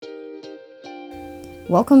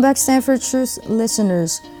Welcome back, Stanford Truth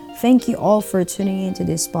listeners. Thank you all for tuning into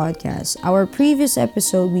this podcast. Our previous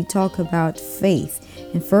episode, we talked about faith.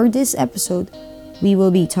 And for this episode, we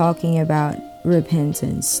will be talking about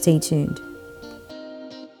repentance. Stay tuned.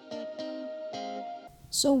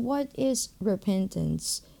 So, what is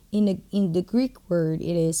repentance? In the Greek word,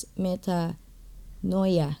 it is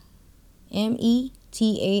metanoia.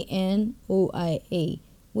 Metanoia,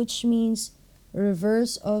 which means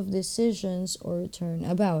reverse of decisions or turn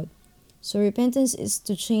about. So repentance is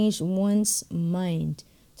to change one's mind,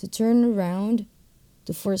 to turn around,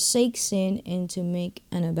 to forsake sin, and to make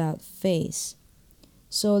an about face.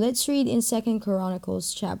 So let's read in 2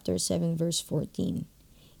 Chronicles chapter 7 verse 14.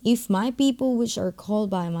 If my people which are called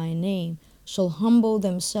by my name shall humble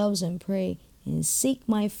themselves and pray, and seek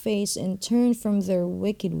my face and turn from their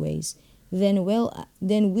wicked ways, then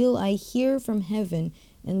will I hear from heaven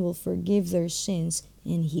and will forgive their sins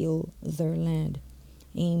and heal their land.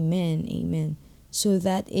 Amen. Amen. So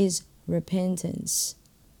that is repentance.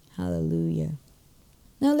 Hallelujah.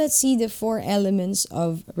 Now let's see the four elements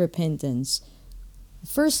of repentance.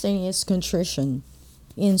 First thing is contrition.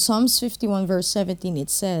 In Psalms 51 verse 17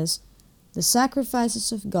 it says, "The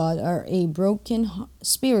sacrifices of God are a broken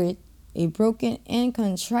spirit, a broken and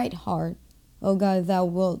contrite heart, O God, thou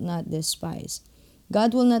wilt not despise."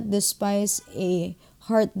 God will not despise a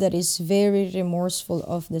heart that is very remorseful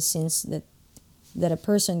of the sins that a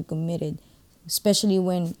person committed, especially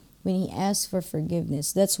when he asks for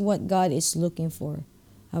forgiveness. That's what God is looking for.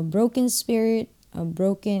 A broken spirit, a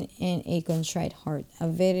broken and a contrite heart, a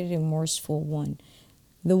very remorseful one.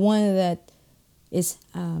 The one that is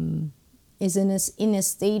in a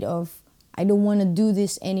state of, I don't want to do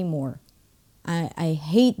this anymore. I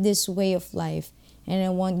hate this way of life, and I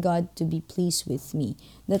want God to be pleased with me.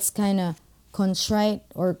 That's kind of contrite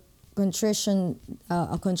or contrition.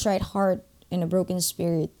 A contrite heart and a broken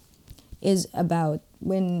spirit is about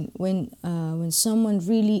when someone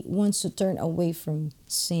really wants to turn away from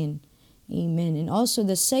sin. Amen. And also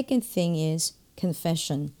the second thing is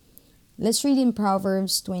confession. Let's read in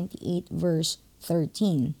Proverbs 28 verse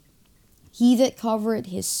 13. "He that covereth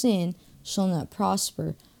his sin shall not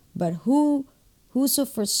prosper, but whoso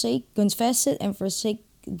confesseth and forsake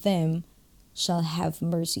them shall have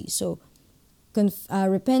mercy." So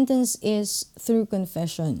repentance is through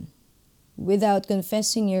confession. Without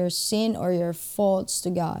confessing your sin or your faults to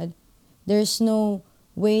God, there's no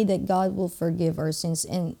way that God will forgive our sins,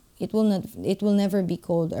 and it will never be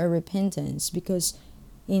called a repentance, because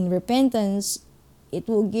in repentance it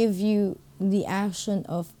will give you the action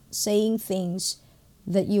of saying things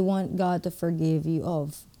that you want God to forgive you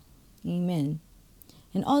of. Amen.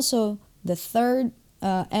 And also the third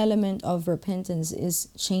element of repentance is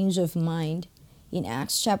change of mind. In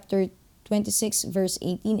Acts chapter 26 verse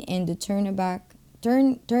 18, and the turning back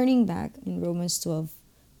in Romans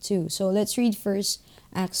 12:2. So let's read first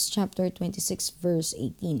Acts chapter 26 verse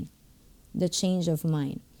 18. The change of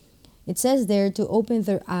mind. It says there, to open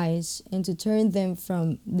their eyes and to turn them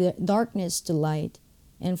from the darkness to light,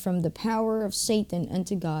 and from the power of Satan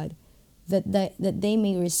unto God, that they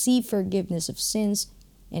may receive forgiveness of sins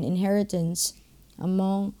and inheritance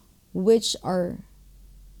among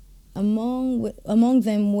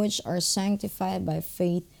them which are sanctified by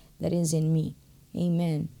faith that is in me.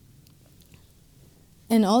 Amen.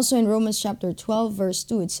 And also in Romans chapter 12 verse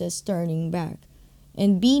 2 it says, turning back.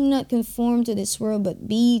 "And be not conformed to this world, but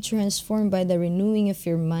be transformed by the renewing of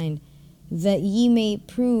your mind, that ye may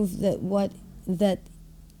prove what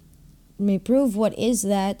is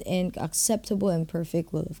that and acceptable and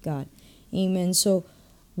perfect will of God." Amen. So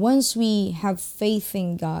once we have faith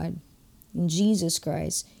in God, in Jesus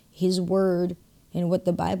Christ, His Word, and what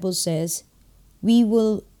the Bible says,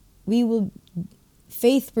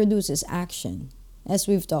 faith produces action, as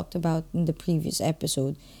we've talked about in the previous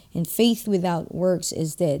episode. And faith without works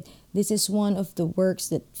is dead. This is one of the works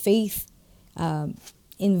that faith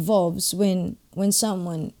involves when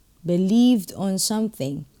someone believed on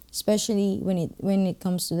something, especially when it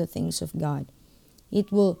comes to the things of God.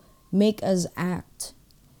 It will make us act.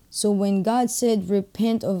 So when God said,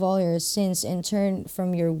 "Repent of all your sins and turn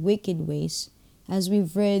from your wicked ways," as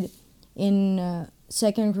we've read in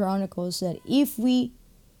 2 Chronicles, that if we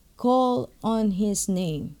call on His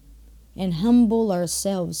name and humble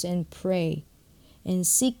ourselves and pray and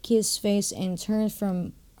seek His face and turn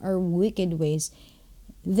from our wicked ways,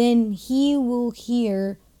 then He will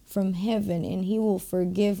hear from heaven and He will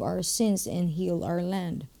forgive our sins and heal our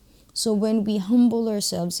land. So when we humble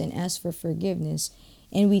ourselves and ask for forgiveness,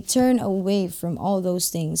 and we turn away from all those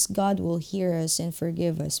things, God will hear us and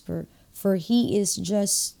forgive us, for He is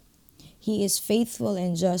just. He is faithful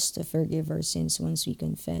and just to forgive our sins once we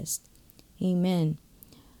confess. Amen.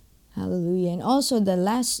 Hallelujah. And also the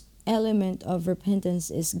last element of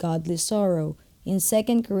repentance is godly sorrow. In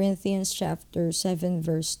 2 Corinthians chapter 7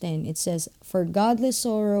 verse 10, it says, "For godly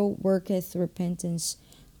sorrow worketh repentance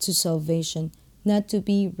to salvation, not to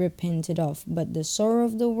be repented of, but the sorrow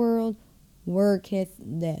of the world worketh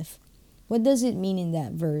death." What does it mean in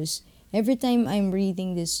that verse? Every time I'm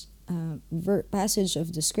reading this passage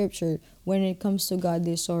of the scripture, when it comes to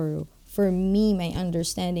godly sorrow, for me, my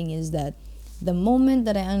understanding is that the moment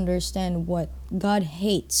that I understand what God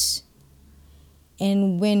hates,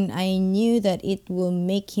 and when I knew that it will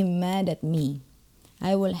make him mad at me,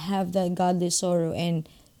 I will have that godly sorrow and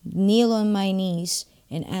kneel on my knees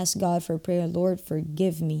and ask God for prayer, "Lord,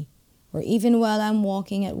 forgive me." Or even while I'm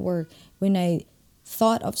walking at work, when I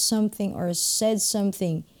thought of something or said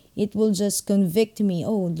something, it will just convict me.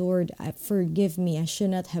 "Oh Lord, forgive me. I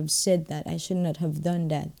should not have said that. I should not have done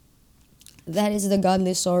that." That is the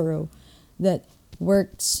godly sorrow that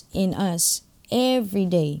works in us every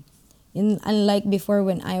day. Unlike before,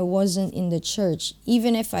 when I wasn't in the church,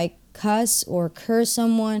 even if I cuss or curse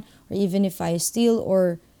someone, or even if I steal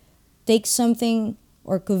or take something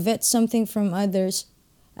or covet something from others,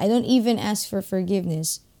 I don't even ask for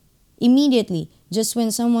forgiveness. Immediately, just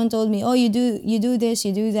when someone told me, "Oh, you do this,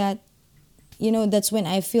 you do that," that's when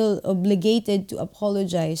I feel obligated to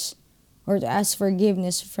apologize or to ask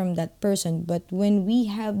forgiveness from that person. But when we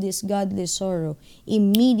have this godly sorrow,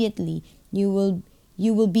 immediately you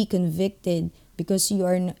will be convicted, because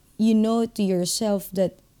you know to yourself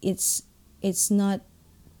that it's not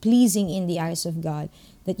pleasing in the eyes of God,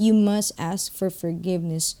 that you must ask for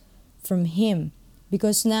forgiveness from him,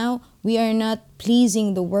 because now we are not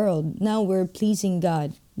pleasing the world, now we're pleasing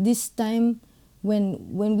God. This time,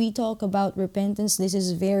 when we talk about repentance, this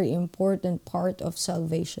is a very important part of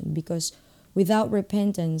salvation, because without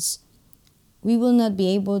repentance we will not be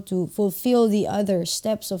able to fulfill the other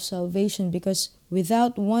steps of salvation, because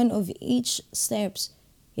without one of each steps,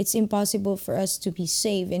 it's impossible for us to be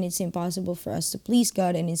saved, and it's impossible for us to please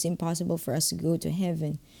God, and it's impossible for us to go to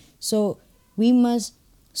heaven. So we must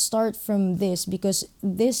start from this, because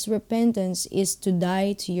this repentance is to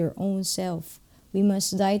die to your own self. We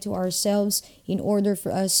must die to ourselves in order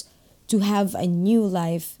for us to have a new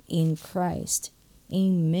life in Christ.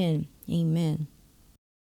 Amen. Amen.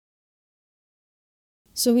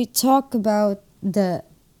 So we talk about the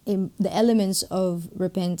elements of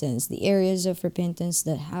repentance, the areas of repentance,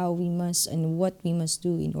 that how we must and what we must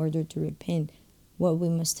do in order to repent, what we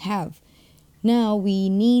must have. Now we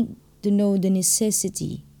need to know the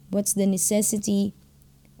necessity. What's the necessity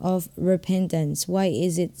of repentance? Why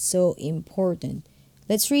is it so important?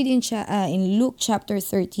 Let's read in Luke chapter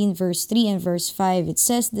 13, verse 3 and verse 5. It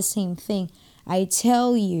says the same thing. "I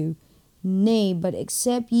tell you, nay, but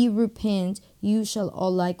except ye repent, you shall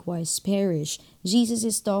all likewise perish." Jesus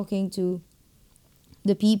is talking to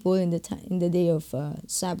the people in the day of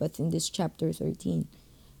Sabbath in this chapter 13.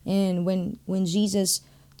 And when Jesus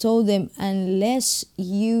told them, "Unless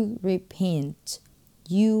you repent,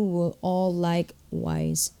 you will all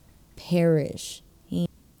likewise perish."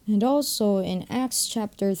 And also in Acts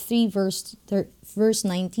chapter 3 verse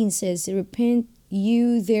 19 says, "Repent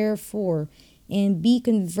you therefore and be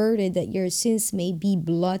converted, that your sins may be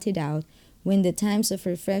blotted out, when the times of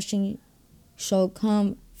refreshing shall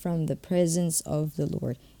come from the presence of the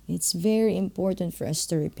Lord." It's very important for us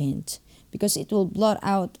to repent, because it will blot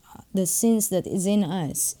out the sins that is in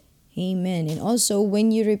us. Amen. And also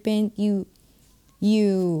when you repent, you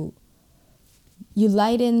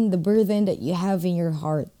lighten the burden that you have in your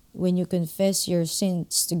heart when you confess your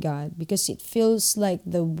sins to God, because it feels like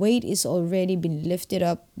the weight is already been lifted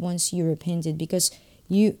up once you repented, because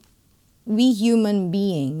we human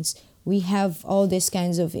beings, we have all these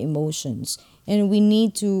kinds of emotions, and we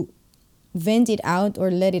need to vent it out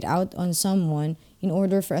or let it out on someone in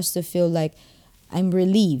order for us to feel like I'm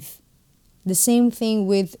relieved. The same thing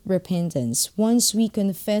with repentance. Once we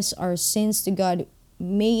confess our sins to God,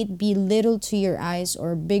 may it be little to your eyes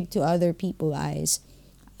or big to other people's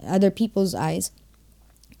eyes,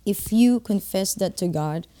 if you confess that to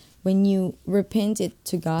God, when you repent it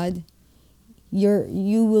to God,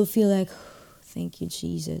 you will feel like, "Thank you,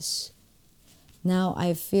 Jesus. Now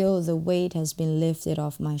I feel the weight has been lifted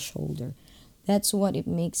off my shoulder." That's what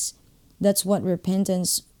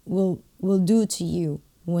repentance will do to you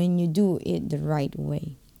when you do it the right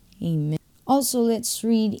way. Amen. Also, let's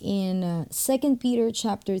read in 2 Peter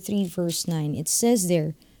chapter 3 verse 9. It says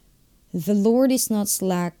there, "The Lord is not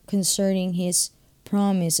slack concerning his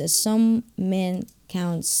promise, as some men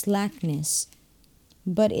count slackness,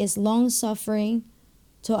 but is long-suffering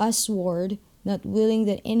to usward, not willing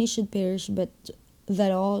that any should perish, but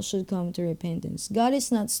that all should come to repentance. God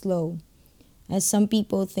is not slow, as some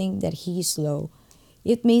people think that He is slow.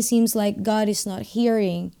 It may seem like God is not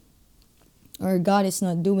hearing or God is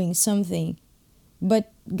not doing something,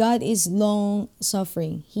 but God is long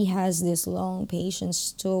suffering. He has this long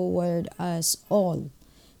patience toward us all.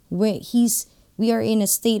 We are in a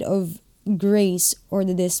state of grace, or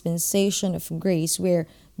the dispensation of grace, where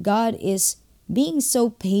God is being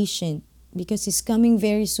so patient because He's coming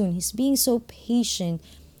very soon. He's being so patient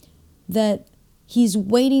that He's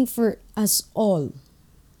waiting for us all.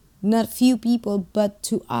 Not few people, but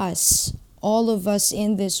to us, all of us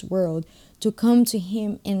in this world, to come to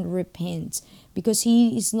Him and repent, because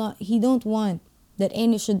He don't want that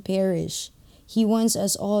any should perish. He wants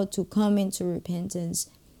us all to come into repentance,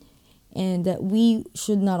 and that we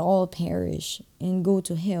should not all perish and go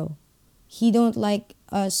to hell. He don't like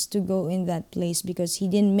us to go in that place, because He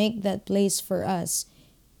didn't make that place for us.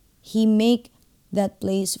 He make that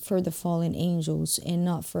place for the fallen angels and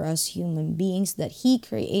not for us human beings that He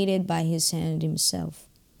created by His hand Himself.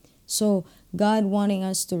 So God wanting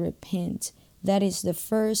us to repent, that is the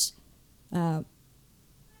first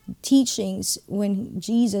teachings when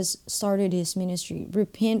Jesus started His ministry.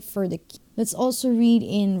 Repent for the... Let's also read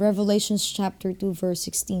in Revelations chapter 2 verse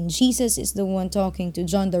 16. Jesus is the one talking to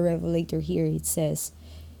John the Revelator here. It says,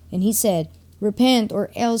 and He said, repent, or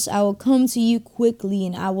else I will come to you quickly,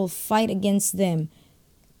 and I will fight against them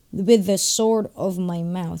with the sword of my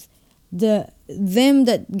mouth. Them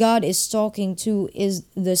that God is talking to is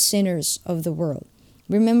the sinners of the world.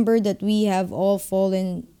 Remember that we have all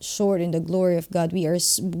fallen short in the glory of God.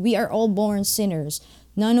 We are all born sinners.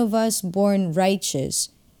 None of us born righteous.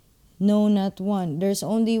 No, not one. There's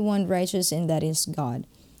only one righteous, and that is God.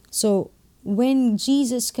 So when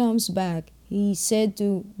Jesus comes back, He said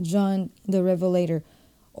to John the Revelator,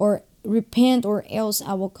 or repent, or else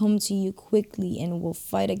I will come to you quickly and will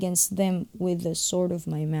fight against them with the sword of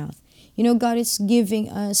my mouth. God is giving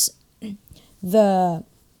us the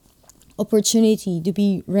opportunity to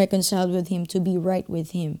be reconciled with Him, to be right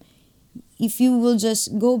with Him. If you will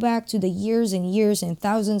just go back to the years and years and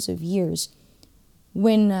thousands of years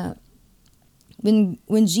when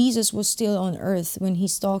Jesus was still on earth, when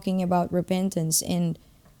He's talking about repentance, and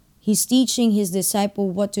He's teaching His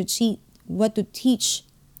disciple what to teach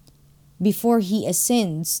before He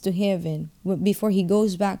ascends to heaven, before He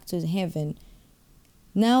goes back to heaven.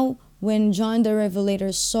 Now, when John the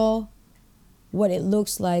Revelator saw what it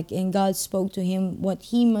looks like, and God spoke to him what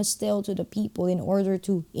he must tell to the people in order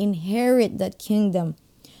to inherit that kingdom,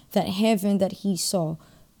 that heaven that he saw,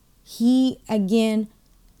 He again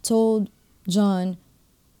told John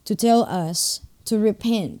to tell us to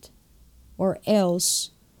repent, or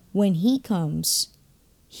else when He comes,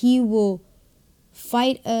 He will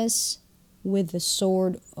fight us with the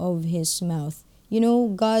sword of His mouth.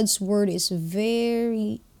 God's word is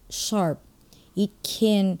very sharp. It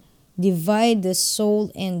can divide the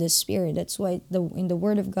soul and the spirit. That's why in the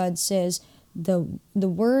word of God says the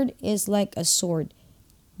word is like a sword.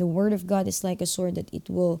 The word of God is like a sword, that it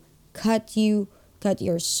will cut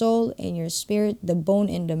your soul and your spirit, the bone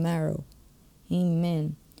and the marrow.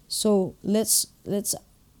 Amen. So let's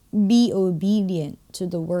be obedient to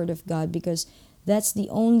the word of God, because that's the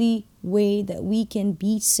only way that we can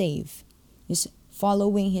be saved, is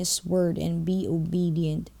following His word and be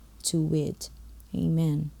obedient to it.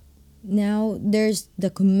 Amen. Now there's the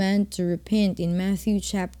command to repent in Matthew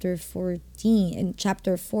chapter 14 and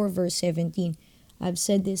chapter 4 verse 17. I've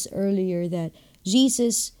said this earlier, that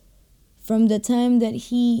Jesus, from the time that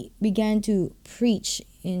He began to preach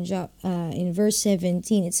in verse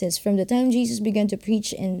 17, it says, from the time Jesus began to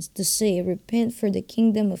preach and to say, repent, for the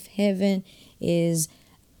kingdom of heaven is...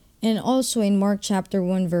 And also in Mark chapter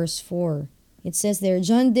 1 verse 4, it says there,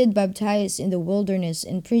 John did baptize in the wilderness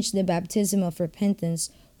and preached the baptism of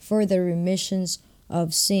repentance for the remissions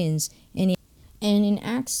of sins. And in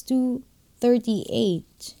Acts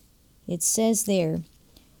 2:38, it says there,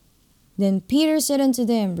 then Peter said unto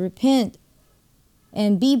them, repent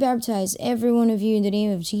and be baptized every one of you in the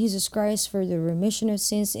name of Jesus Christ for the remission of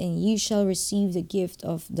sins, and you shall receive the gift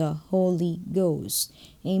of the Holy Ghost.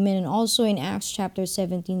 Amen. And also in Acts chapter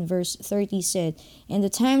 17 verse 30 said, in the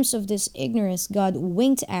times of this ignorance God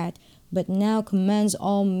winked at, but now commands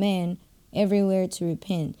all men everywhere to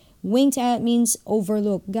repent. Winked at means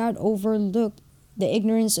overlook. God overlooked the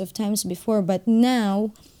ignorance of times before, but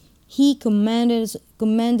now He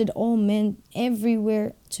commanded all men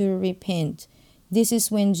everywhere to repent. This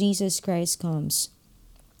is when Jesus Christ comes.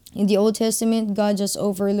 In the Old Testament, God just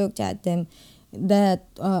overlooked at them, that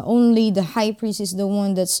only the high priest is the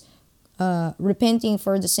one that's repenting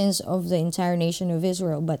for the sins of the entire nation of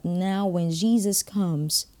Israel. But now, when Jesus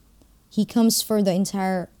comes, he comes for the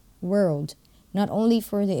entire world, not only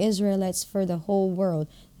for the Israelites, for the whole world.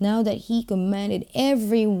 Now that he commanded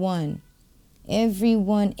everyone,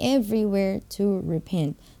 everywhere to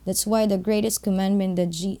repent. That's why the greatest commandment,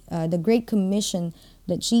 the Great Commission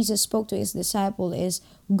that Jesus spoke to his disciple is,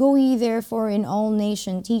 "Go ye therefore in all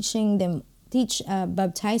nations, baptizing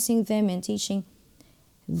them and teaching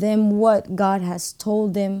them what God has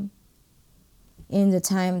told them in the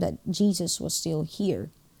time that Jesus was still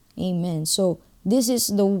here." Amen. So this is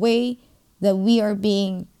the way that we are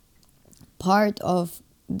being part of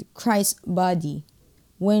Christ's body.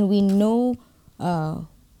 When we know the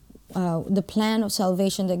plan of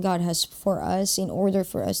salvation that God has for us in order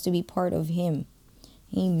for us to be part of Him.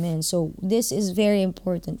 Amen. So this is very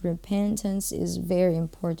important. Repentance is very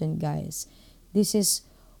important, guys. This is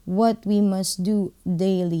what we must do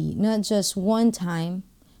daily. Not just one time,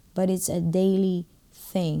 but it's a daily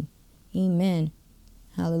thing. Amen.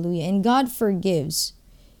 Hallelujah. And God forgives.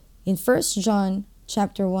 In 1 John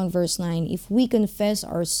chapter 1 verse 9, if we confess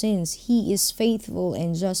our sins, He is faithful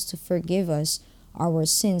and just to forgive us our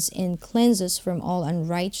sins and cleanse us from all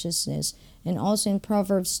unrighteousness. And also in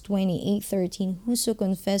Proverbs 28:13, whoso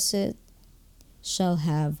confesseth shall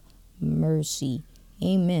have mercy.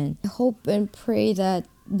 Amen. I hope and pray that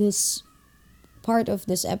this part of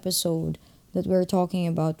this episode that we're talking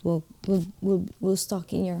about will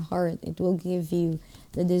stuck in your heart. It will give you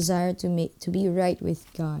the desire to be right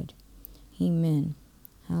with God. Amen.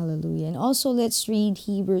 Hallelujah. And also let's read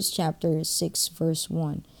Hebrews chapter 6 verse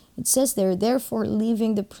 1. It says there, therefore,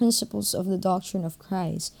 leaving the principles of the doctrine of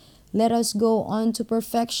Christ, let us go on to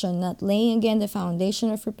perfection, not laying again the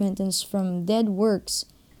foundation of repentance from dead works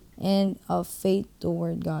and of faith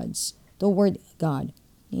toward God.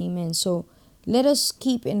 Amen. So let us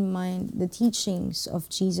keep in mind the teachings of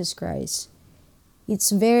Jesus Christ.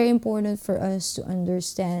 It's very important for us to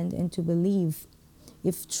understand and to believe.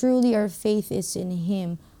 If truly our faith is in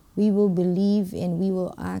Him, we will believe and we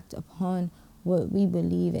will act upon what we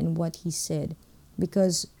believe and what He said.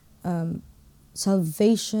 Because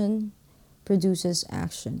salvation produces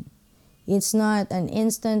action. It's not an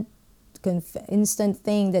instant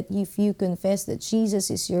thing that if you confess that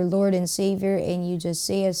Jesus is your Lord and Savior and you just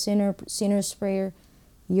say a sinner's prayer,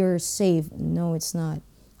 you're saved. No, it's not.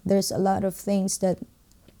 There's a lot of things that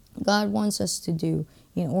God wants us to do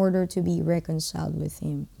in order to be reconciled with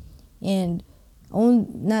Him. And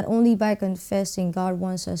not only by confessing, God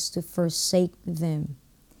wants us to forsake them.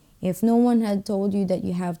 If no one had told you that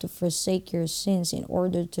you have to forsake your sins in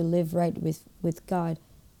order to live right with God,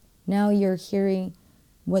 now you're hearing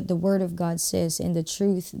what the Word of God says and the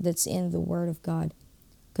truth that's in the Word of God.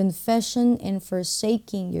 Confession and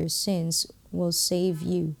forsaking your sins will save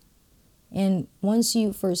you. And once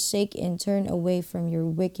you forsake and turn away from your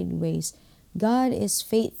wicked ways, God is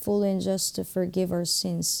faithful and just to forgive our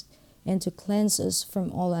sins and to cleanse us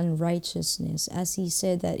from all unrighteousness, as He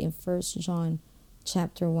said that in 1 John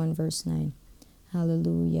chapter 1 verse 9.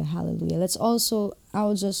 Hallelujah, hallelujah.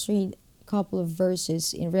 I'll just read a couple of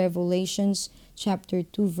verses in Revelations chapter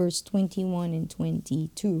 2 verse 21 and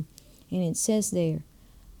 22. And it says there,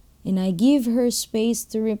 and I give her space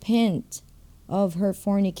to repent of her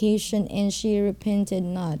fornication, and she repented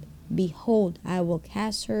not. Behold, I will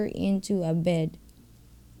cast her into a bed,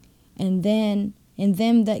 and them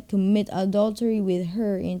that commit adultery with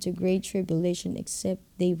her into great tribulation, except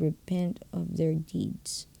they repent of their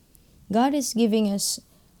deeds. God is giving us,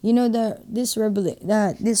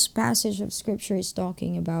 this passage of Scripture is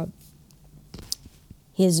talking about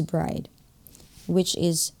His bride, which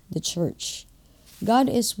is the church. God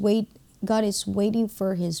is waiting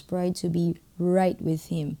for His bride to be right with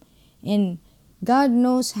Him. And God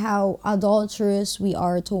knows how adulterous we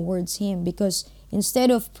are towards Him, because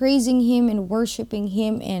instead of praising Him and worshiping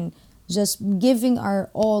Him and just giving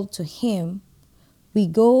our all to Him, we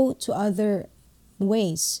go to other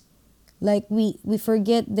ways. Like we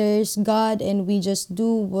forget there's God and we just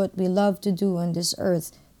do what we love to do on this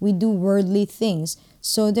earth. We do worldly things.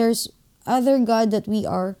 So there's other God that we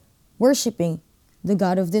are worshiping, the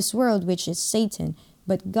God of this world, which is Satan.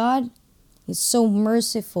 But God is so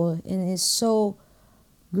merciful and is so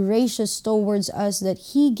gracious towards us that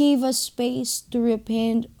He gave us space to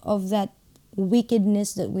repent of that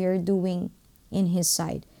wickedness that we are doing in His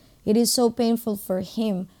sight. It is so painful for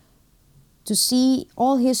Him to see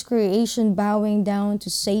all His creation bowing down to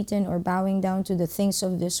Satan or bowing down to the things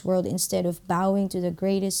of this world instead of bowing to the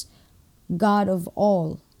greatest God of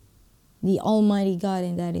all, the Almighty God,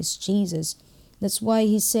 and that is Jesus. That's why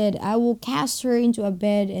he said, I will cast her into a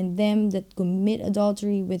bed, and them that commit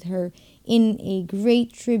adultery with her in a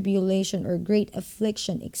great tribulation or great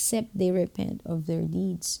affliction, except they repent of their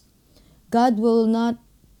deeds. God will not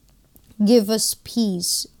give us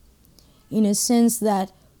peace in a sense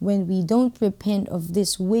that when we don't repent of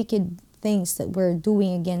these wicked things that we're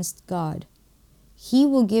doing against God, He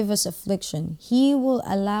will give us affliction. He will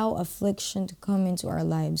allow affliction to come into our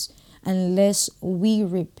lives unless we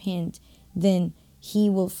repent. Then He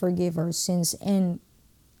will forgive our sins. And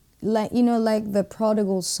like the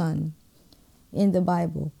prodigal son in the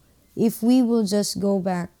Bible, if we will just go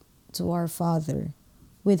back to our Father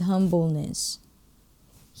with humbleness,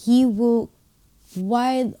 He will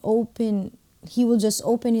He will just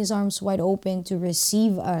open His arms wide open to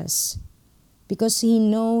receive us, because He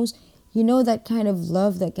knows, that kind of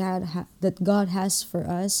love that God has for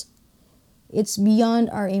us. It's beyond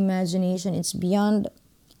our imagination. It's beyond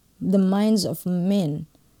the minds of men,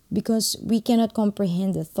 because we cannot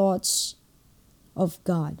comprehend the thoughts of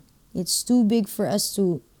God. It's too big for us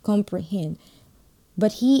to comprehend.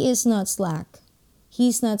 But He is not slack.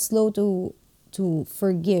 He's not slow to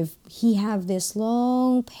forgive. He have this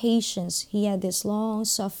long patience. He had this long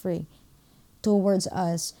suffering towards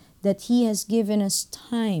us, that He has given us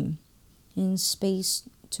time and space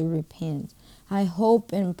to repent. I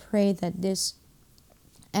hope and pray that this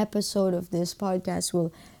episode of this podcast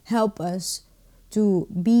will help us to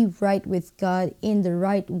be right with God in the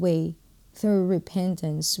right way through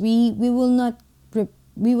repentance. We will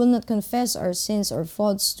not confess our sins or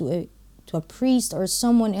faults to a priest or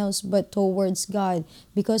someone else, but towards God,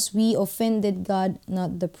 because we offended God,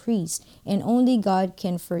 not the priest, and only God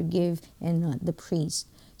can forgive and not the priest.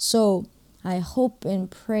 So I hope and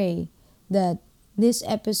pray that this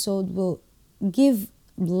episode will give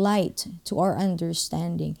light to our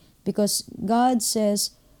understanding, because God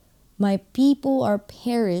says, my people are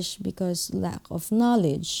perished because lack of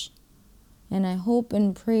knowledge. And I hope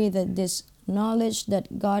and pray that this knowledge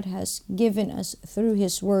that God has given us through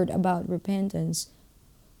His word about repentance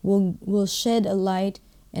will shed a light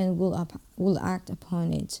and will act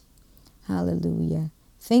upon it. Hallelujah.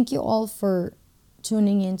 Thank you all for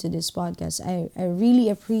tuning into this podcast. I really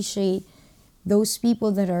appreciate those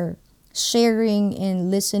people that are sharing and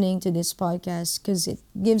listening to this podcast, because it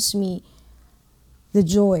gives me the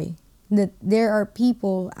joy that there are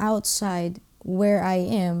people outside where I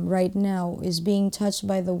am right now is being touched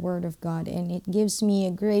by the word of God, and it gives me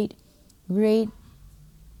a great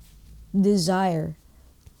desire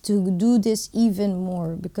to do this even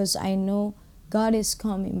more, because I know God is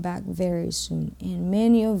coming back very soon, and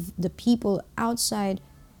many of the people outside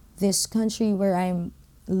this country where I'm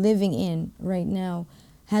living in right now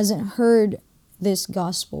hasn't heard this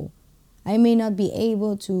gospel. I may not be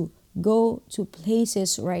able to go to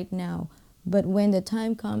places right now, but when the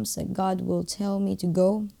time comes that God will tell me to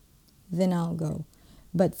go, then I'll go.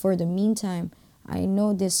 But for the meantime, I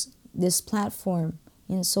know this platform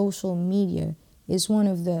in social media is one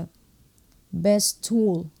of the best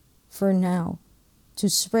tool for now to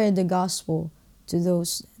spread the gospel to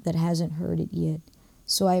those that hasn't heard it yet.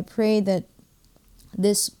 So I pray that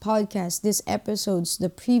this podcast, these episodes, the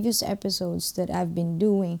previous episodes that I've been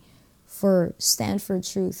doing for Stand for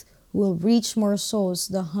Truth will reach more souls,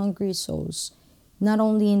 the hungry souls, not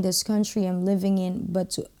only in this country I'm living in, but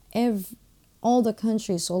to all the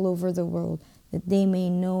countries all over the world, that they may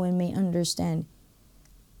know and may understand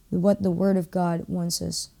what the Word of God wants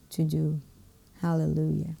us to do.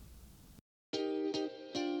 Hallelujah.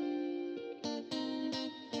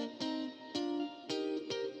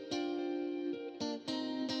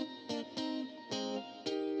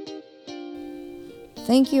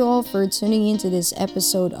 Thank you all for tuning into this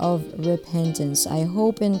episode of Repentance. I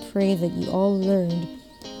hope and pray that you all learned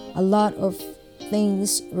a lot of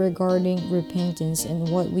things regarding repentance and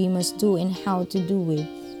what we must do and how to do it.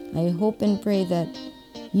 I hope and pray that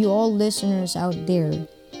you all listeners out there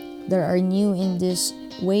that are new in this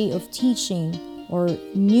way of teaching, or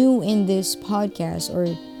new in this podcast,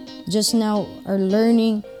 or just now are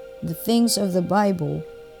learning the things of the Bible,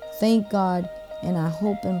 thank God. And I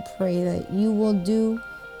hope and pray that you will do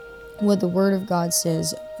what the Word of God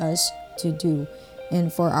says us to do.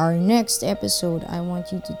 And for our next episode, I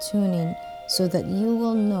want you to tune in so that you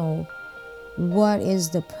will know what is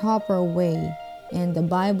the proper way and the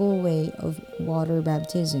Bible way of water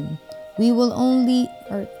baptism. We are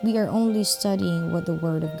only studying what the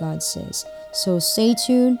Word of God says. So stay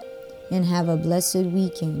tuned and have a blessed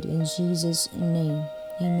weekend in Jesus' name.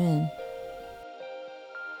 Amen.